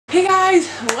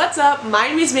guys, what's up? My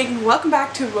name is Meaghan. Welcome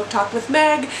back to Book Talk with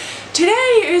Meg.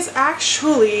 Today is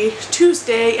actually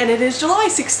Tuesday and it is July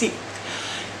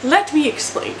 16th. Let me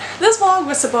explain. This vlog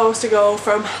was supposed to go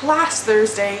from last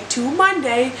Thursday to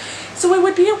Monday, so it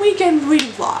would be a weekend reading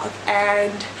vlog,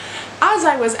 and as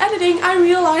I was editing I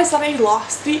realized that I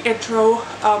lost the intro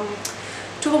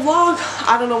to the vlog.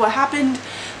 I don't know what happened,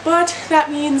 but that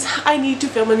means I need to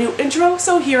film a new intro,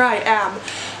 so here I am.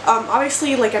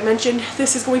 Obviously, like I mentioned,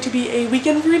 this is going to be a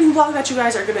weekend reading vlog that you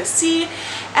guys are gonna see,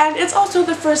 and it's also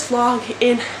the first vlog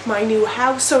in my new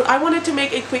house, so I wanted to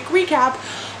make a quick recap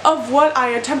of what I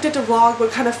attempted to vlog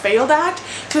but kind of failed at,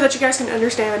 so that you guys can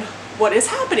understand what is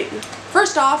happening.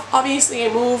 First off, obviously I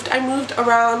moved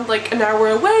around like an hour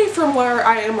away from where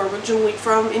I am originally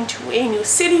from into a new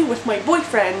city with my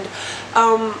boyfriend.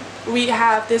 We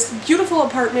have this beautiful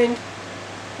apartment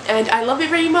and I love it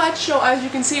very much, so as you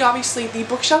can see, obviously the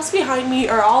bookshelves behind me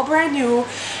are all brand new,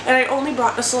 and I only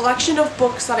brought a selection of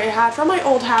books that I had from my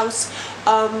old house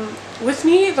with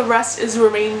me. The rest is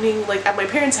remaining like at my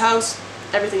parents' house.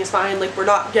 Everything is fine, like we're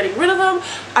not getting rid of them.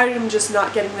 I am just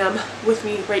not getting them with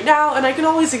me right now, and I can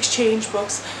always exchange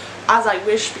books as I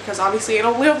wish, because obviously I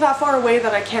don't live that far away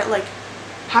that I can't like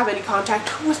have any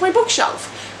contact with my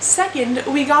bookshelf. Second,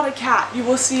 we got a cat. You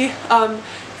will see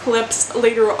clips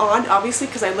later on, obviously,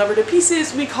 because I love her to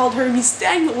pieces. We called her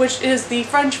Meaghan, which is the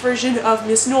French version of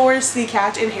Miss Norris, the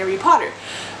cat in Harry Potter.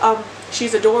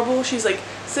 She's adorable. She's like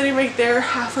sitting right there,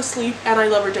 half asleep, and I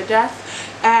love her to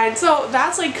death. And so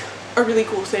that's like a really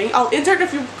cool thing. I'll insert a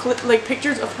few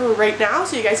pictures of her right now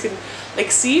so you guys can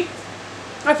like see.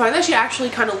 I find that she actually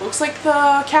kind of looks like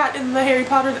the cat in the Harry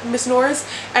Potter, Miss Norris,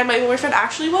 and my boyfriend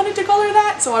actually wanted to call her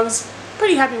that, so I was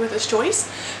pretty happy with this choice.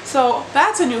 So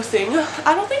that's a new thing.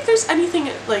 I don't think there's anything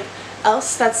like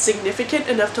else that's significant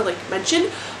enough to like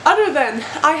mention, other than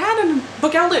I had a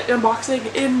BookOutlet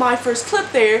unboxing in my first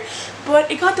clip there, but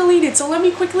it got deleted. So let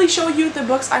me quickly show you the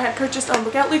books I had purchased on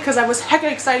BookOutlet, because I was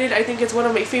hecka excited. I think it's one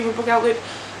of my favorite BookOutlet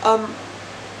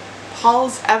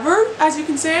hauls ever, as you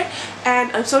can say,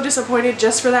 and I'm so disappointed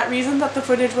just for that reason that the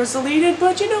footage was deleted,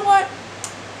 but you know what?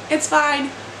 It's fine.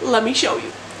 Let me show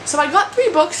you. So I got 3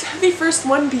 books, the first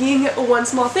one being One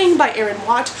Small Thing by Erin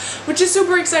Watt, which is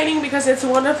super exciting because it's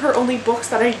one of her only books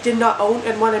that I did not own,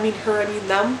 and when I mean her, I mean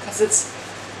them, because it's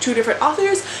 2 different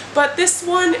authors. But this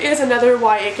one is another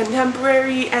YA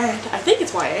contemporary, and I think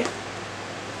it's YA.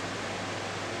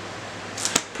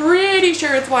 Pretty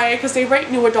sure it's YA because they write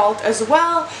new adult as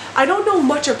well. I don't know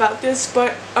much about this,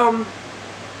 but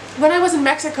when I was in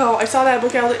Mexico, I saw that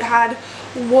BookOutlet had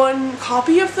 1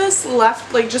 copy of this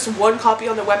left, like just 1 copy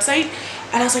on the website,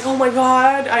 and I was like, oh my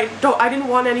god, I didn't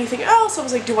want anything else. I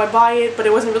was like, do I buy it? But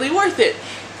it wasn't really worth it.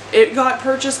 It got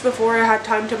purchased before I had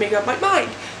time to make up my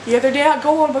mind. The other day I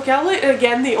go on BookOutlet and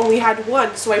again they only had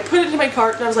 1, so I put it in my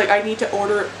cart and I was like, I need to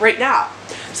order it right now.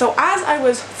 So as I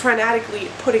was frantically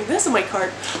putting this in my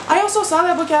cart, I also saw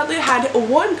that BookOutlet had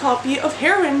 1 copy of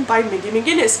Heroine by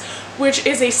Meaghan, which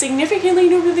is a significantly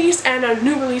new release, and a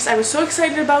new release I was so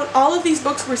excited about. All of these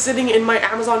books were sitting in my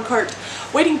Amazon cart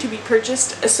waiting to be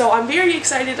purchased, so I'm very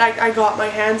excited I got my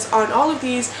hands on all of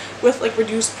these with like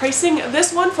reduced pricing.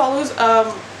 This one follows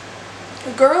a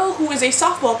girl who is a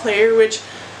softball player, which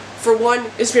for one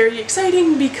is very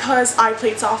exciting because I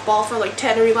played softball for like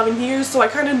 10 or 11 years, so I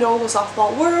kind of know the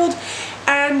softball world,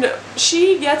 and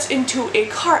she gets into a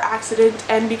car accident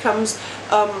and becomes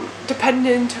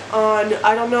dependent on,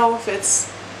 I don't know if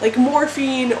it's like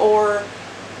morphine or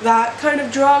that kind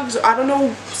of drugs, I don't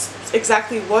know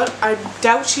exactly what. I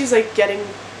doubt she's like getting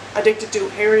addicted to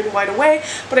heroin right away,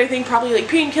 but I think probably like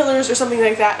painkillers or something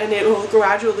like that, and it will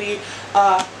gradually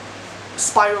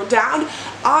spiral down.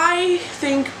 I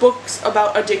think books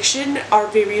about addiction are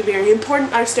very, very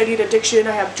important. I've studied addiction,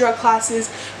 I have drug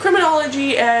classes,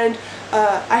 criminology, and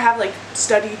I have like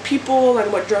studied people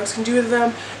and what drugs can do to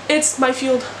them. It's my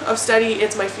field of study,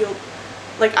 it's my field,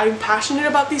 like I'm passionate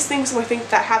about these things, so I think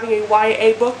that having a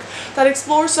YA book that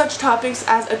explores such topics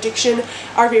as addiction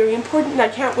are very important, and I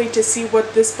can't wait to see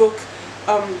what this book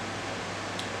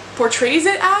portrays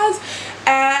it as.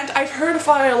 And I've heard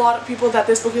from a lot of people that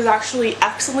this book is actually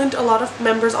excellent. A lot of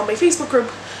members on my Facebook group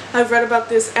have read about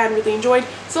this and really enjoyed,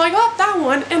 so I got that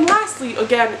one. And lastly,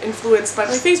 again influenced by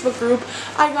my Facebook group,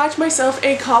 I got myself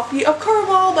a copy of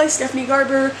Caraval by Stephanie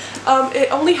Garber.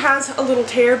 It only has a little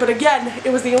tear, but again,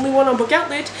 it was the only one on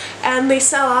BookOutlet, and they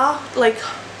sell like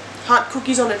hot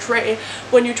cookies on a tray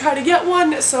when you try to get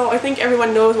one, so I think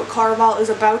everyone knows what Caraval is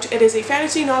about. It is a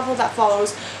fantasy novel that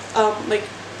follows like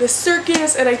the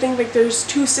circus, and I think like there's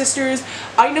 2 sisters.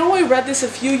 I know I read this a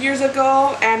few years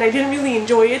ago and I didn't really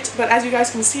enjoy it, but as you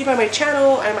guys can see by my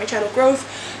channel and my channel growth,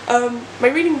 my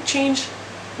reading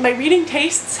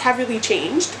tastes have really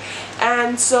changed,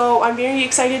 and so I'm very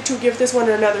excited to give this one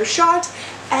another shot,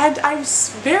 and I'm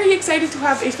very excited to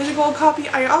have a physical copy.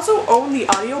 I also own the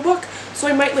audiobook, so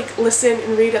I might like listen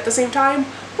and read at the same time.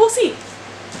 We'll see.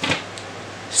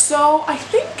 So I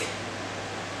think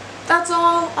that's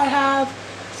all I have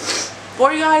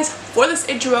for you guys for this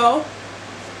intro.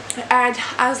 And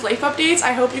as life updates,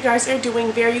 I hope you guys are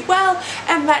doing very well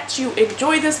and that you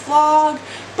enjoy this vlog.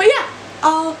 But yeah,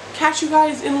 I'll catch you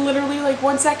guys in literally like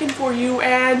 1 second for you,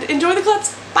 and enjoy the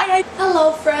clips. Bye guys!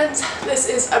 Hello friends, this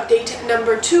is update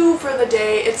number 2 for the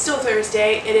day. It's still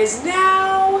Thursday. It is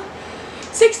now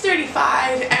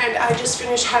 6:35 and I just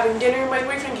finished having dinner. My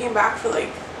boyfriend came back for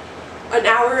like an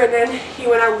hour and then he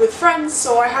went out with friends,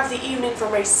 so I have the evening for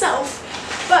myself.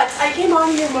 But I came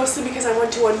on here mostly because I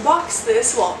want to unbox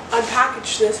this, well,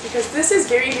 unpackage this, because this is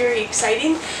very, very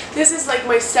exciting. This is like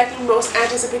my second most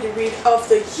anticipated read of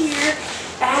the year,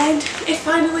 and it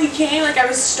finally came. Like, I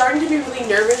was starting to be really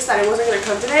nervous that it wasn't going to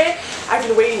come today. I've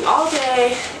been waiting all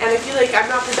day, and I feel like I'm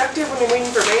not productive when I'm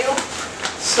waiting for mail.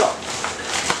 So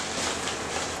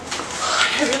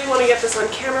I really want to get this on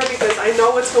camera because I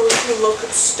know it's going to look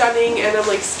stunning, and I'm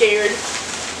like scared.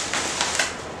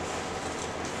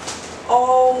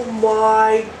 Oh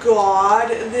my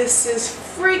god, this is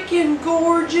freaking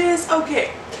gorgeous.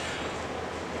 Okay.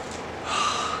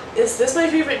 Is this my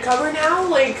favorite cover now?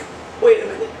 Like, wait a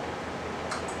minute.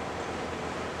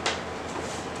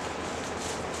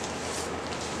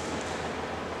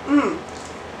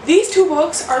 These two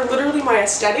books are literally my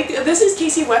aesthetic. This is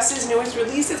Casey West's newest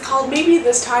release. It's called Maybe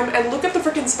This Time, and look at the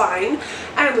freaking spine,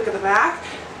 and look at the back.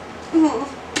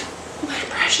 My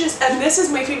precious. And this is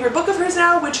my favorite book of hers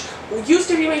now, which used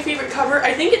to be my favorite cover.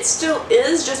 I think it still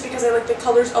is, just because I like the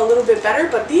colors a little bit better,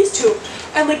 but these two,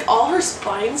 and like all her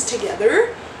spines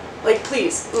together, like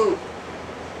please,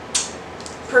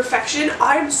 perfection.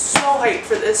 I'm so hyped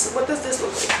for this. What does this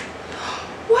look like?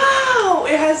 Wow,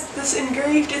 it has this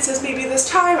engraved, it says Maybe This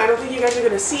Time. I don't think you guys are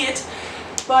gonna see it,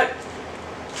 but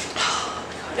oh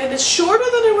my god, and it's shorter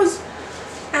than I was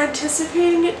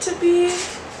anticipating it to be.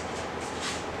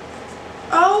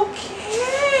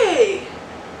 Okay,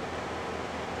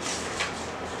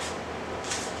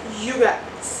 you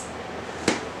guys,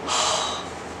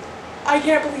 I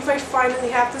can't believe I finally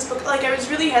have this book. Like, I was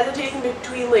really hesitating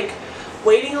between like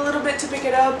waiting a little bit to pick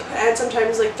it up, and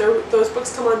sometimes like those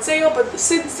books come on sale, but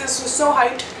since this was so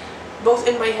hyped both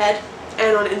in my head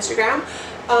and on Instagram,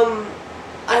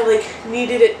 I like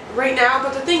needed it right now.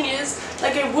 But the thing is,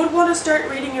 like, I would want to start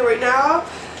reading it right now,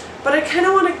 but I kind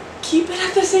of want to keep it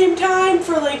at the same time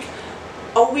for like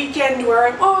a weekend where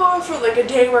I'm off, or like a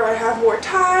day where I have more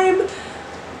time.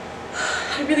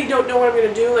 I really don't know what I'm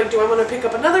gonna do. Like, do I want to pick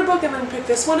up another book and then pick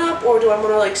this one up, or do I want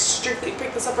to like strictly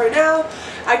pick this up right now?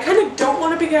 I kind of don't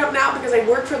want to pick it up now because I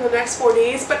work for the next 4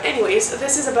 days. But anyways,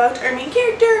 this is about our main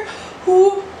character,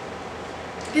 who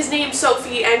is named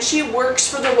Sophie, and she works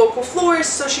for the local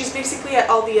florist, so she's basically at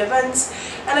all the events.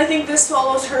 And I think this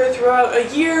follows her throughout a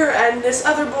year, and this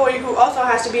other boy who also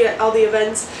has to be at all the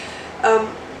events. I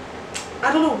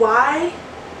don't know why.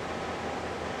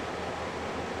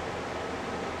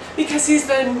 Because he's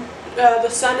the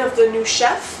son of the new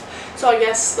chef, so I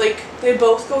guess like they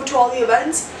both go to all the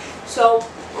events. So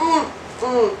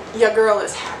your girl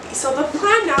is happy. So the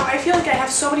plan now, I feel like I have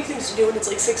so many things to do, and it's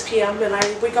like 6 p.m. and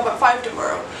I wake up at 5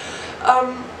 tomorrow.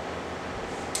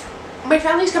 My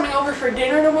family's coming over for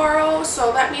dinner tomorrow,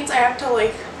 so that means I have to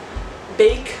like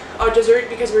bake a dessert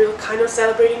because we're kind of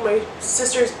celebrating my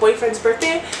sister's boyfriend's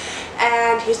birthday,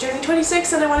 and he's turning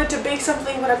 26, and I wanted to bake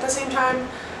something, but at the same time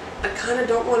I kind of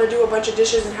don't want to do a bunch of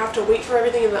dishes and have to wait for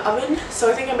everything in the oven.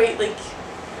 So I think I might like,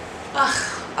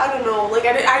 I don't know, like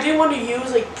I didn't want to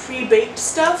use like pre-baked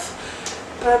stuff,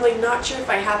 but I'm like not sure if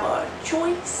I have a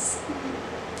choice. Damn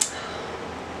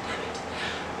it.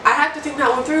 I have to think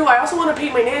that one through. I also want to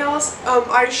paint my nails.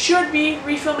 I should be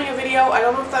refilming a video. I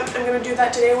don't know if I'm going to do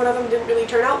that today. One of them didn't really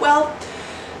turn out well.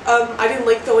 I didn't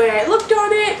like the way I looked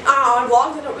on it. On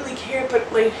vlogs I don't really care,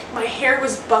 but my hair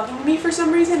was bugging me for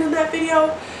some reason in that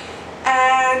video.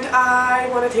 And I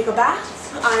want to take a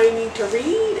bath, I need to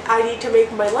read, I need to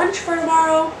make my lunch for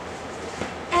tomorrow,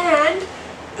 and,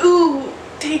 ooh,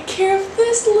 take care of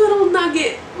this little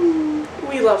nugget.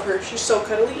 We love her, she's so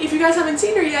cuddly. If you guys haven't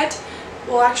seen her yet,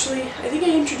 well actually, I think I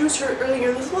introduced her earlier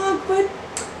in this vlog, but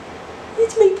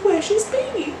it's my precious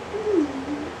baby.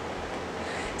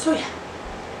 So yeah,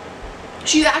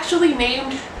 she's actually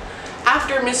named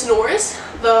after Miss Norris,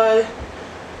 the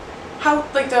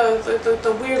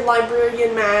weird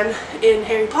librarian man in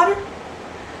Harry Potter.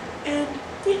 And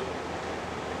yeah.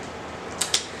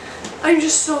 I'm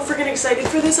just so freaking excited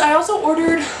for this. I also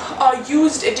ordered a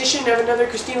used edition of another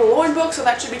Christina Lauren book, so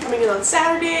that should be coming in on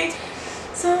Saturday.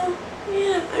 So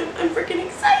yeah, I'm freaking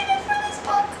excited for this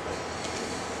book.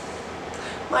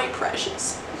 My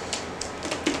precious.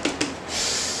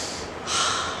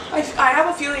 I have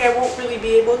a feeling I won't really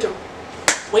be able to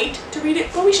wait to read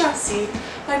it, but we shall see.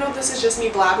 I know this is just me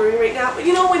blabbering right now, but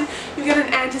you know when you get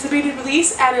an anticipated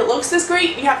release and it looks this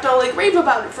great, you have to like rave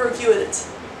about it for a few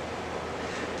minutes.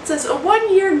 It says a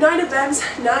 1 year, 9 events,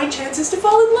 9 chances to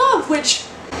fall in love, which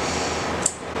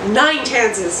 9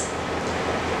 chances.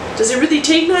 Does it really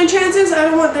take 9 chances? I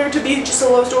don't want there to be just a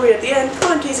love story at the end.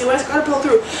 Come on, Casey West, gotta pull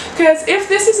through. Because if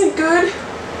this isn't good,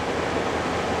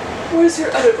 where's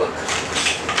her other book?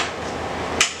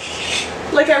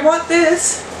 Like, I want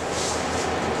this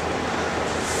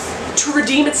to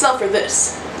redeem itself for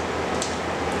this.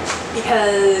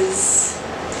 Because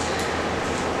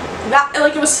that,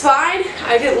 like, it was fine.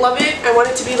 I didn't love it. I want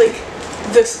it to be, like,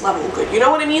 this level good. You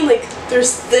know what I mean? Like,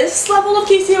 there's this level of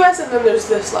KCOS and then there's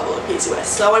this level of KCOS.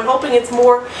 So I'm hoping it's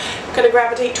more going to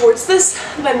gravitate towards this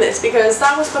than this, because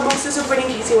that was the most disappointing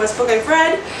KCOS book I've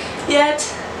read yet.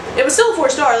 It was still a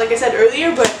 4-star, like I said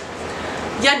earlier, but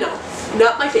yeah, no.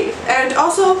 Not my fave. And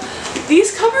also,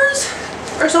 these covers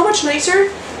are so much nicer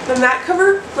than that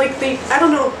cover. Like, I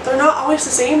don't know, they're not always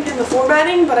the same in the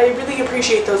formatting, but I really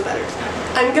appreciate those better.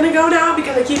 I'm gonna go now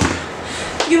because I keep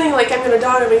feeling like I'm gonna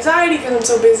die of anxiety because I'm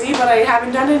so busy, but I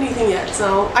haven't done anything yet.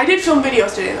 So, I did film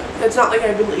videos today though. It's not like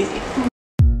I've been lazy.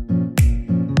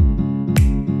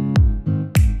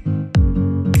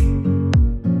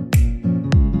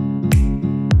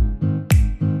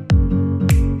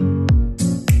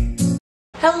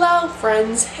 Hello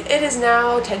friends, it is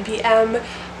now 10 p.m.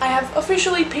 I have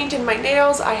officially painted my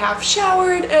nails, I have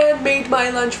showered and made my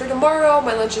lunch for tomorrow.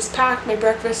 My lunch is packed, my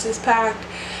breakfast is packed,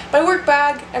 my work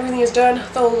bag, everything is done.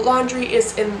 The laundry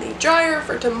is in the dryer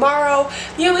for tomorrow.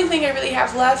 The only thing I really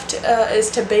have left is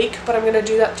to bake, but I'm going to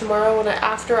do that tomorrow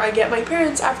after I get my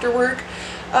parents after work.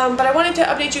 But I wanted to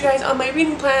update you guys on my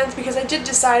reading plans because I did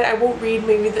decide I won't read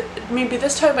maybe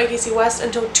this time by Casey West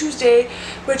until Tuesday,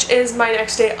 which is my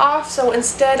next day off. So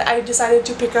instead I decided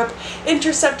to pick up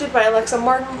Intercepted by Alexa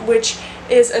Martin, which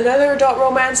is another adult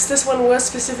romance. This one was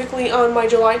specifically on my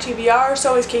July TBR,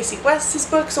 so is Casey West's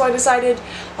book. So I decided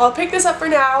I'll pick this up for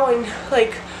now and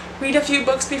like read a few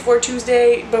books before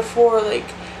Tuesday, before like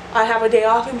I have a day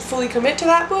off and fully commit to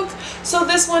that book. So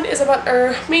this one is about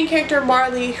our main character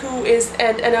Marley, who is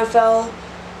an NFL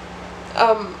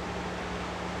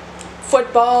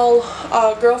football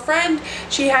girlfriend.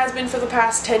 She has been for the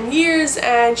past 10 years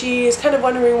and she is kind of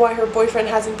wondering why her boyfriend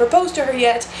hasn't proposed to her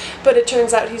yet, but it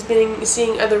turns out he's been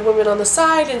seeing other women on the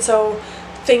side, and so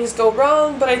things go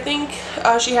wrong. But I think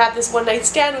she had this one night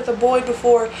stand with a boy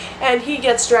before and he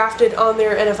gets drafted on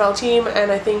their NFL team,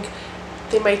 and I think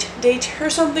they might date or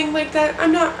something like that.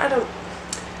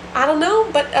 I don't know,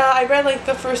 but I read like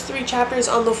the first 3 chapters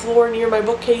on the floor near my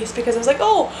bookcase because I was like,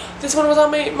 oh, this one was on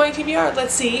my TBR,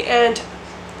 let's see, and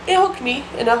it hooked me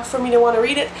enough for me to want to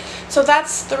read it. So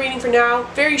that's the reading for now.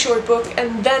 Very short book,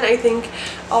 and then I think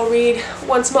I'll read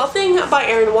One Small Thing by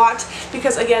Erin Watt,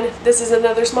 because again, this is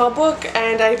another small book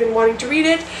and I've been wanting to read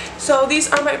it. So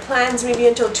these are my plans, maybe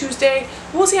until Tuesday.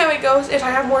 We'll see how it goes. If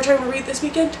I have more time to read this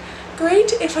weekend,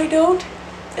 great. If I don't,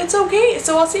 it's okay.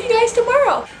 So I'll see you guys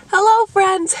tomorrow. Hello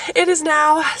friends, it is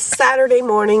now Saturday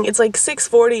morning. It's like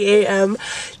 6:40 a.m.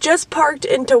 Just parked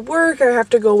into work. I have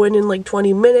to go in like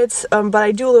 20 minutes, but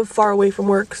I do live far away from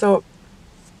work, so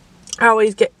I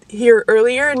always get here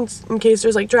earlier in case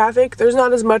there's like traffic. There's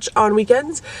not as much on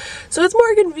weekends, so it's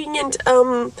more convenient.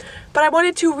 But I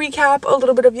wanted to recap a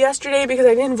little bit of yesterday because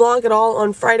I didn't vlog at all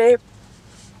on Friday.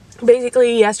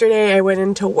 Basically, yesterday I went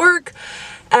into work,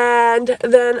 and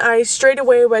then I straight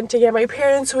away went to get my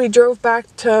parents. We drove back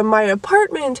to my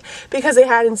apartment because they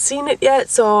hadn't seen it yet,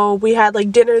 so we had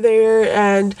like dinner there,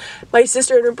 and my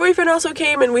sister and her boyfriend also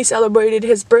came and we celebrated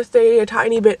his birthday a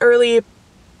tiny bit early.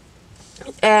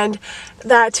 And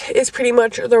that is pretty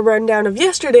much the rundown of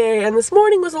yesterday. And this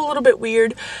morning was a little bit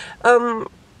weird.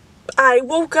 I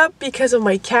woke up because of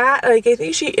my cat. Like, I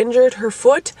think she injured her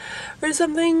foot or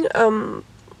something.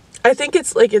 I think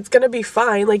it's gonna be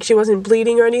fine. Like, she wasn't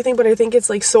bleeding or anything, but I think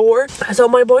it's like sore. So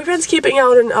my boyfriend's keeping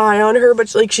out an eye on her,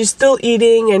 but like she's still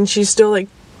eating and she's still like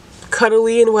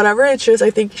cuddly and whatever. It's just I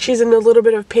think she's in a little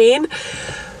bit of pain.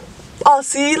 I'll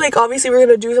see. Like, obviously we're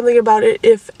gonna do something about it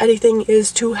if anything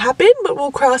is to happen, but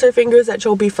we'll cross our fingers that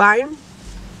she'll be fine.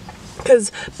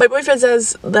 Because my boyfriend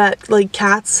says that like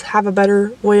cats have a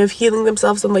better way of healing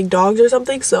themselves than like dogs or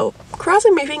something, so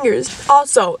crossing my fingers.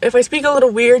 Also, if I speak a little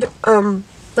weird,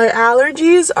 My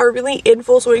allergies are really in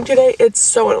full swing today. It's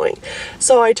so annoying.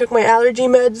 So I took my allergy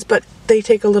meds, but they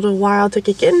take a little while to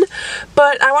kick in.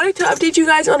 But I wanted to update you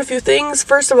guys on a few things.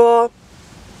 First of all,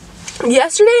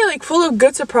 yesterday, like, full of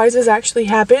good surprises actually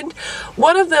happened.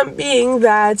 One of them being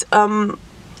that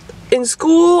in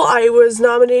school I was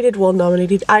nominated,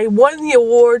 I won the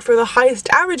award for the highest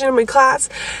average in my class,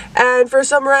 and for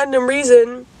some random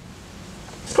reason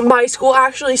my school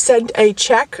actually sent a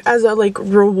check as a like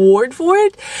reward for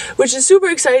it, which is super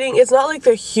exciting. It's not like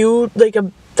the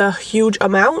huge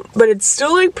amount, but it's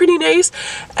still like pretty nice,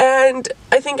 and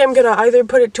I think I'm gonna either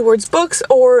put it towards books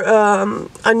or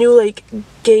a new like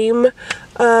game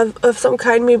of some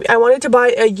kind. Maybe I wanted to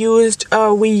buy a used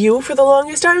Wii U for the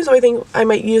longest time, so I think I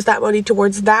might use that money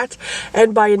towards that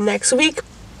and buy it next week.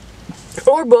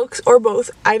 Or books, or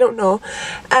both, I don't know.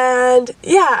 And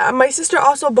yeah, my sister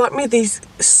also bought me these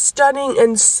stunning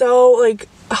and so like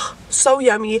so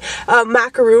yummy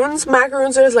macaroons.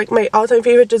 Macaroons is like my all-time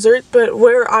favorite dessert, but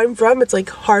where I'm from it's like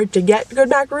hard to get good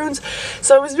macaroons,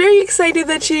 so I was very excited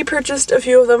that she purchased a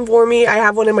few of them for me. I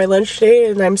have one in my lunch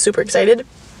today and I'm super excited.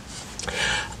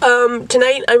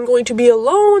 Tonight I'm going to be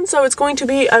alone, so it's going to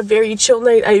be a very chill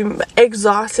night. I'm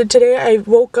exhausted today. I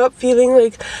woke up feeling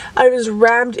like I was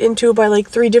rammed into by like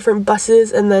 3 different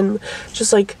buses and then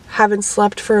just like haven't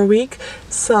slept for a week.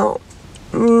 So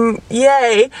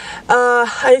yay.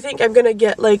 I think I'm gonna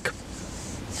get like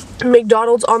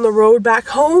McDonald's on the road back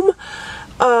home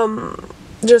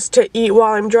just to eat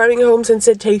while I'm driving home, since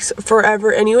it takes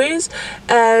forever anyways.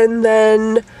 And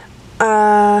then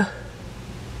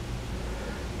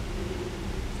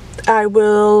I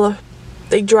will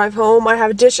like drive home. I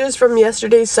have dishes from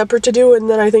yesterday's supper to do, and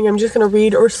then I think I'm just gonna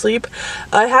read or sleep.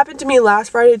 It happened to me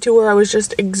last Friday too, where I was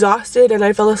just exhausted and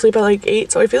I fell asleep at like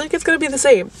 8, so I feel like it's gonna be the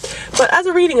same. But as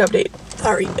a reading update,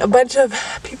 sorry, a bunch of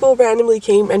people randomly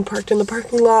came and parked in the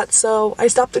parking lot, so I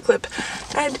stopped the clip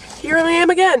and here I am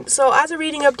again. So as a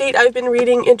reading update, I've been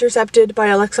reading Intercepted by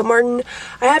Alexa Martin.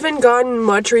 I haven't gotten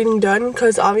much reading done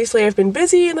because obviously I've been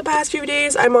busy in the past few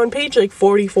days. I'm on page like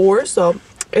 44, so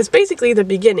it's basically the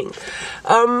beginning.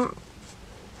 I'm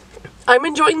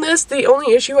enjoying this. The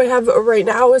only issue I have right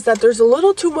now is that there's a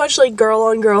little too much like girl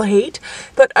on girl hate,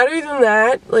 but other than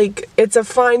that, like, it's a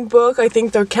fine book. I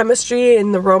think the chemistry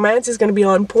and the romance is going to be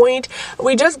on point.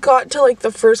 We just got to like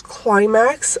the first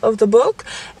climax of the book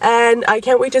and I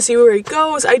can't wait to see where it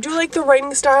goes. I do like the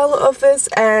writing style of this,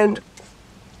 and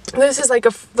this is like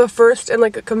the first in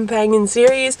like a companion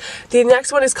series. The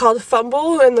next one is called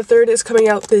Fumble, and the third is coming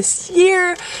out this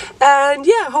year. And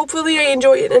yeah, hopefully I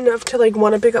enjoy it enough to like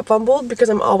want to pick up Fumble, because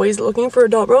I'm always looking for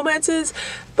adult romances.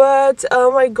 But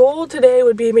my goal today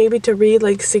would be maybe to read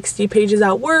like 60 pages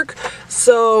at work,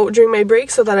 so during my break,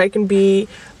 so that I can be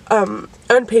on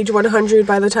page 100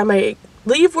 by the time I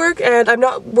leave work, and I'm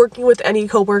not working with any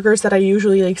co-workers that I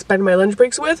usually like spend my lunch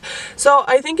breaks with. So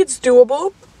I think it's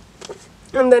doable.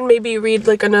 And then maybe read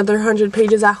like another 100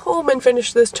 pages at home and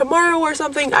finish this tomorrow or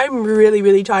something. I'm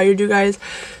really tired, you guys.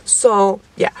 So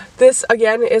yeah, this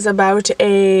again is about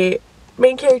a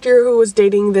main character who was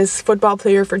dating this football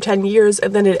player for 10 years,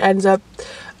 and then it ends up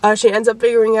she ends up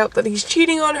figuring out that he's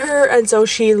cheating on her, and so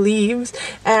she leaves.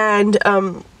 And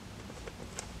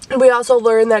we also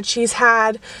learn that she's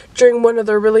had, during one of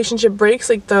their relationship breaks,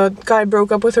 like the guy broke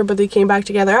up with her but they came back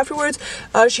together afterwards,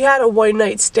 she had a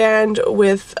one-night stand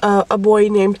with a boy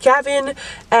named Gavin,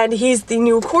 and he's the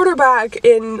new quarterback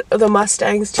in the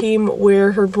Mustangs team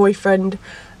where her boyfriend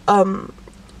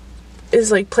is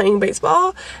like playing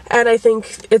baseball. And I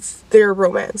think it's their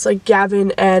romance, like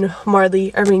Gavin and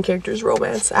Marley, our main character's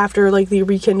romance, after like the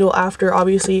rekindle after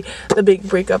obviously the big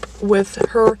breakup with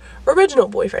her original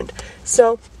boyfriend.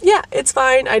 So yeah, it's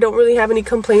fine. I don't really have any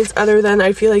complaints, other than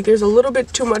I feel like there's a little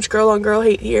bit too much girl on girl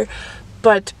hate here,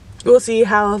 but we'll see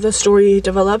how the story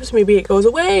develops. Maybe it goes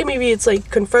away, maybe it's like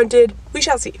confronted, we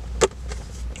shall see.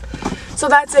 So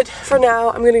that's it for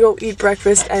now. I'm gonna go eat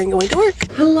breakfast and go into work.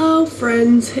 Hello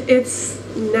friends, it's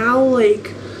now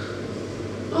like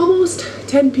almost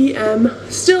 10 p.m.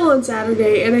 still on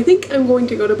Saturday, and I think I'm going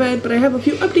to go to bed, but I have a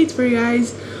few updates for you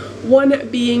guys. One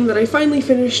being that I finally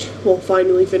finished.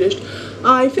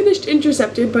 I finished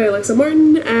Intercepted by Alexa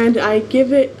Martin, and I'm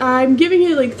giving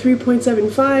it like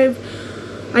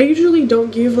 3.75. I usually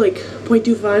don't give like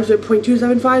 0.25s or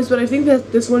 0.275s, but I think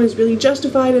that this one is really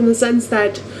justified in the sense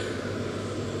that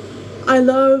I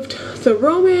loved the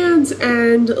romance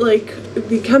and like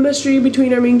the chemistry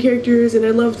between our main characters, and I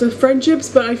loved the friendships,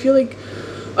 but I feel like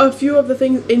a few of the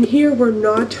things in here were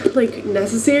not like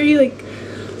necessary. Like,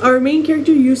 our main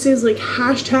character uses like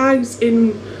hashtags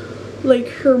in like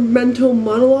her mental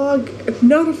monologue. I'm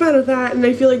not a fan of that, and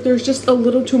I feel like there's just a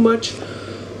little too much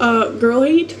girl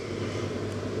hate,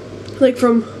 like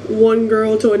from one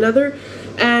girl to another.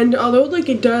 And although like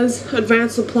it does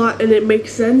advance the plot and it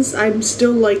makes sense, I'm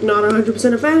still like not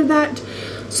 100% a fan of that.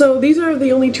 So these are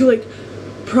the only two like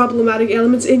problematic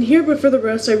elements in here, but for the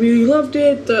rest I really loved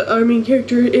it. Our main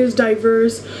character is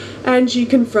diverse and she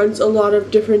confronts a lot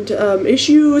of different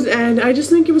issues, and I just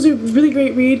think it was a really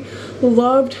great read.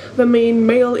 Loved the main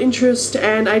male interest,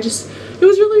 and it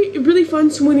was really fun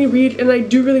to read, and I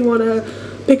do really want to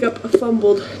pick up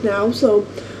Fumbled now, so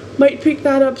might pick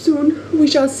that up soon. We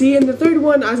shall see. And the third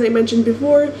one, as I mentioned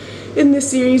before, in this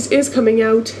series is coming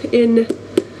out in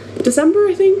December,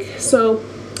 I think, so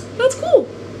that's cool.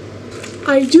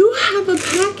 I do have a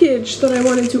package that I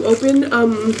wanted to open.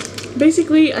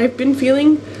 Basically, I've been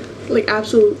feeling like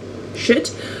absolute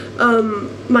shit.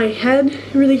 My head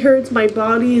really hurts, my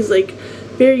body is like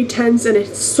very tense and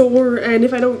it's sore, and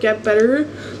if I don't get better,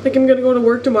 like I'm gonna go to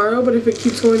work tomorrow, but if it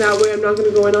keeps going that way, I'm not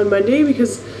gonna go in on Monday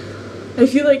because I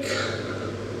feel like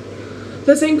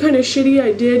the same kind of shitty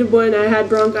I did when I had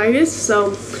bronchitis.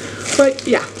 So, but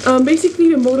yeah, basically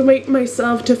to motivate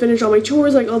myself to finish all my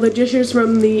chores, like all the dishes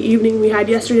from the evening we had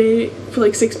yesterday for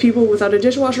like 6 people without a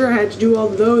dishwasher, I had to do all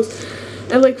of those,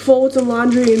 and like fold some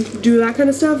laundry and do that kind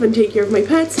of stuff and take care of my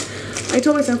pets. I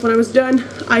told myself when I was done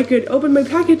I could open my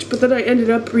package, but then I ended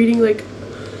up reading like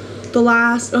the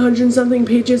last 100-something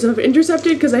pages of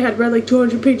Intercepted because I had read like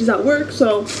 200 pages at work,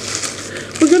 so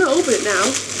we're gonna open it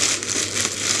now.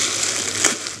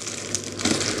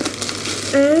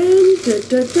 And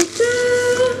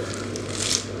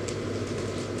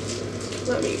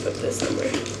let me put this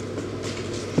somewhere.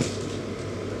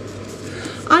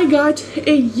 I got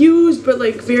a used but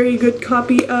like very good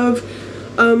copy of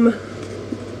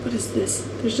what is this?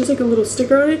 There's just like a little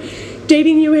sticker on it.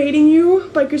 Dating You, Hating You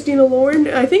by Christina Lauren.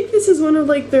 I think this is one of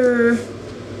like their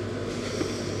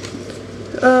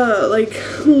like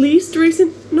least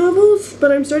recent novels,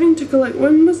 but I'm starting to collect.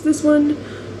 When was this one?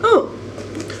 Oh,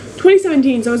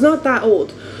 2017, so it's not that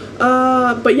old.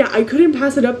 But yeah, I couldn't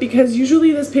pass it up because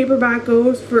usually this paperback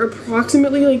goes for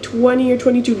approximately like $20 or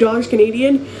 $22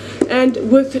 Canadian,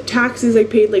 and with taxes I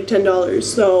paid like $10,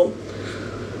 so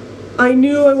I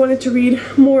knew I wanted to read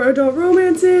more adult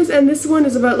romances, and this one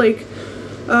is about like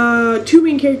 2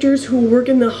 main characters who work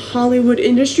in the Hollywood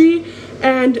industry,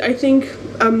 and I think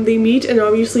they meet and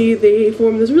obviously they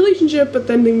form this relationship, but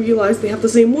then they realize they have the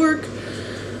same work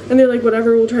and they're like,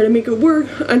 whatever, we'll try to make it work,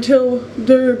 until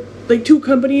they're like 2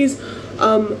 companies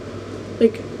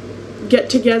like get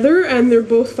together and they're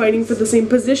both fighting for the same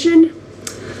position.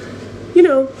 You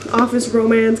know, office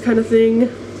romance kind of thing.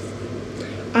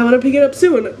 I want to pick it up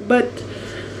soon, but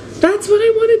that's what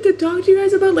I wanted to talk to you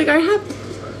guys about. Like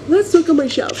let's look at my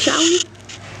shelf, shall we?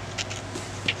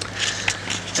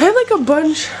 I have like a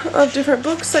bunch of different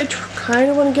books I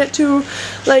kind of want to get to,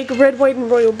 like Red, White, and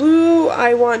Royal Blue.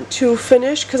 I want to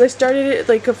finish because I started it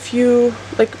like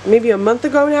maybe a month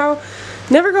ago now.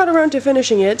 Never got around to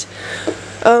finishing it.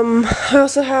 I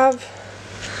also have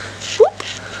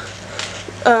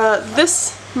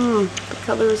this, what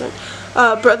color is it?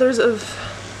 Brothers of,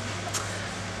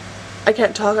 I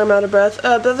can't talk, I'm out of breath.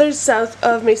 Brothers South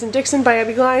of Mason-Dixon by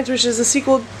Abby Glines, which is a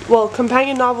sequel, well,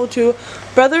 companion novel to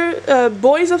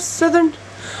Boys of Southern,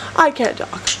 I can't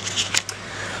talk,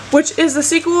 which is the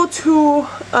sequel to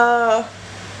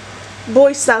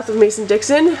Boys South of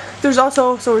Mason-Dixon. There's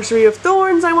also Sorcery of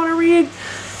Thorns I want to read,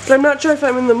 but I'm not sure if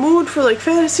I'm in the mood for like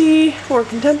fantasy or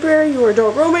contemporary or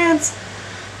adult romance.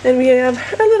 And we have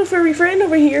our little furry friend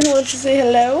over here who wants to say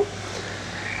hello.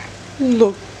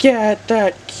 Look at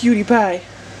that cutie pie.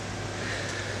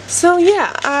 So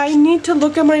yeah, I need to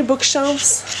look at my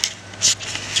bookshelves.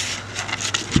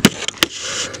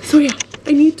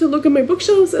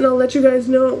 And I'll let you guys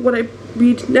know what I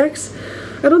read next.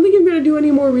 I don't think I'm going to do any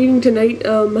more reading tonight.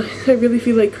 I really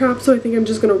feel like crap, so I think I'm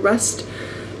just going to rest.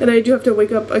 And I do have to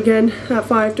wake up again at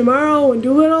 5 tomorrow and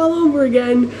do it all over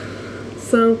again.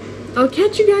 So I'll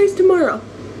catch you guys tomorrow.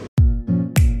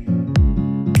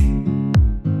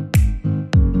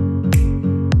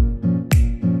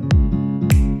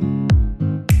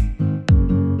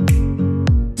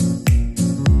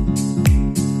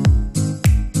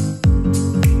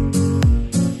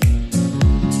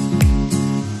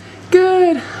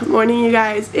 Morning, you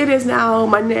guys. It is now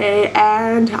Monday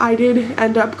and I did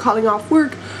end up calling off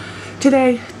work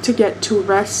today to get to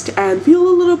rest and feel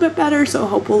a little bit better, so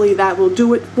hopefully that will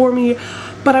do it for me.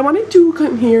 But I wanted to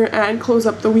come here and close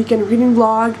up the weekend reading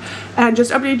vlog and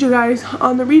just update you guys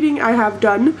on the reading I have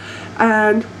done.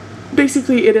 And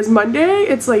basically it is Monday,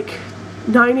 it's like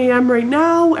 9 AM right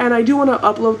now, and I do want to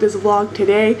upload this vlog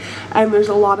today, and there's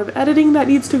a lot of editing that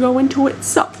needs to go into it.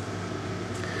 So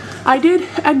I did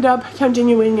end up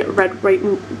continuing red, white,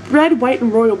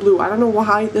 and royal blue. I don't know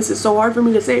why this is so hard for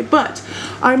me to say, but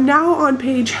I'm now on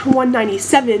page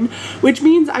 197, which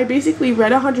means I basically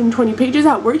read 120 pages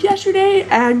at work yesterday,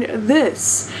 and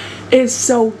this is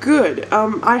so good.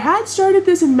 I had started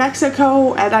this in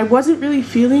Mexico, and I wasn't really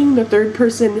feeling the third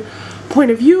person point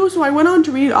of view, so I went on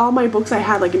to read all my books I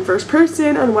had like in first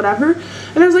person and whatever,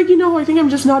 and I was like, you know, I think I'm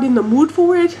just not in the mood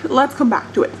for it. Let's come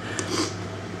back to it.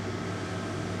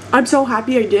 I'm so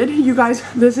happy I did. You guys,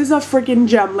 this is a freaking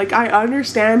gem. Like, I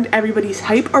understand everybody's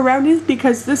hype around it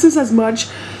because this is as much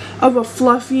of a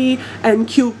fluffy and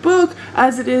cute book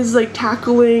as it is like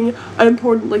tackling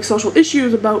important like social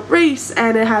issues about race,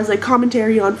 and it has like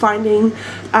commentary on finding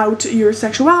out your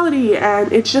sexuality,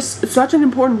 and it's just such an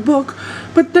important book.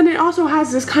 But then it also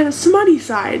has this kind of smutty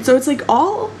side, so it's like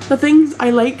all the things I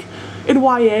like in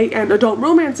YA and adult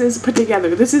romances put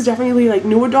together. This is definitely like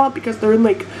new adult because they're in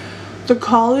like the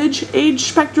college age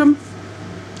spectrum,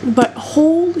 but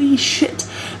holy shit,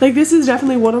 like this is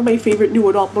definitely one of my favorite new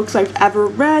adult books I've ever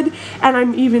read, and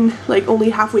I'm even like only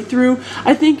halfway through.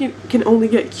 I think it can only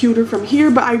get cuter from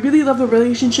here, but I really love the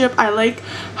relationship. I like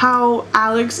how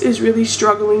Alex is really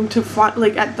struggling to find,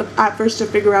 like at first to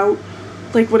figure out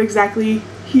like what exactly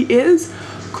he is,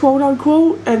 quote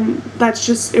unquote, and that's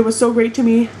just, it was so great to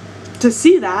me to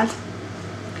see that.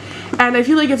 And I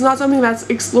feel like it's not something that's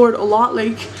explored a lot,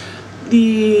 like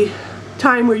the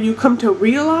time where you come to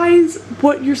realize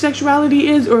what your sexuality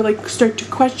is or like start to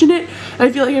question it. And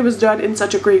I feel like it was done in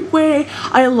such a great way.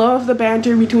 I love the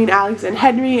banter between Alex and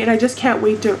Henry, and I just can't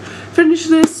wait to finish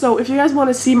this. So if you guys want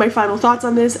to see my final thoughts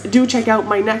on this, do check out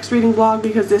my next reading vlog,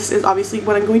 because this is obviously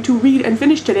what I'm going to read and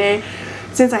finish today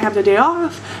since I have the day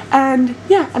off. And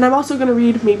yeah, and I'm also going to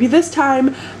read Maybe This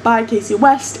Time by Casey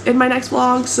West in my next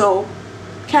vlog, so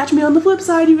catch me on the flip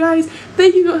side, you guys.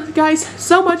 Thank you guys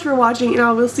so much for watching, and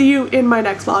I will see you in my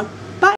next vlog.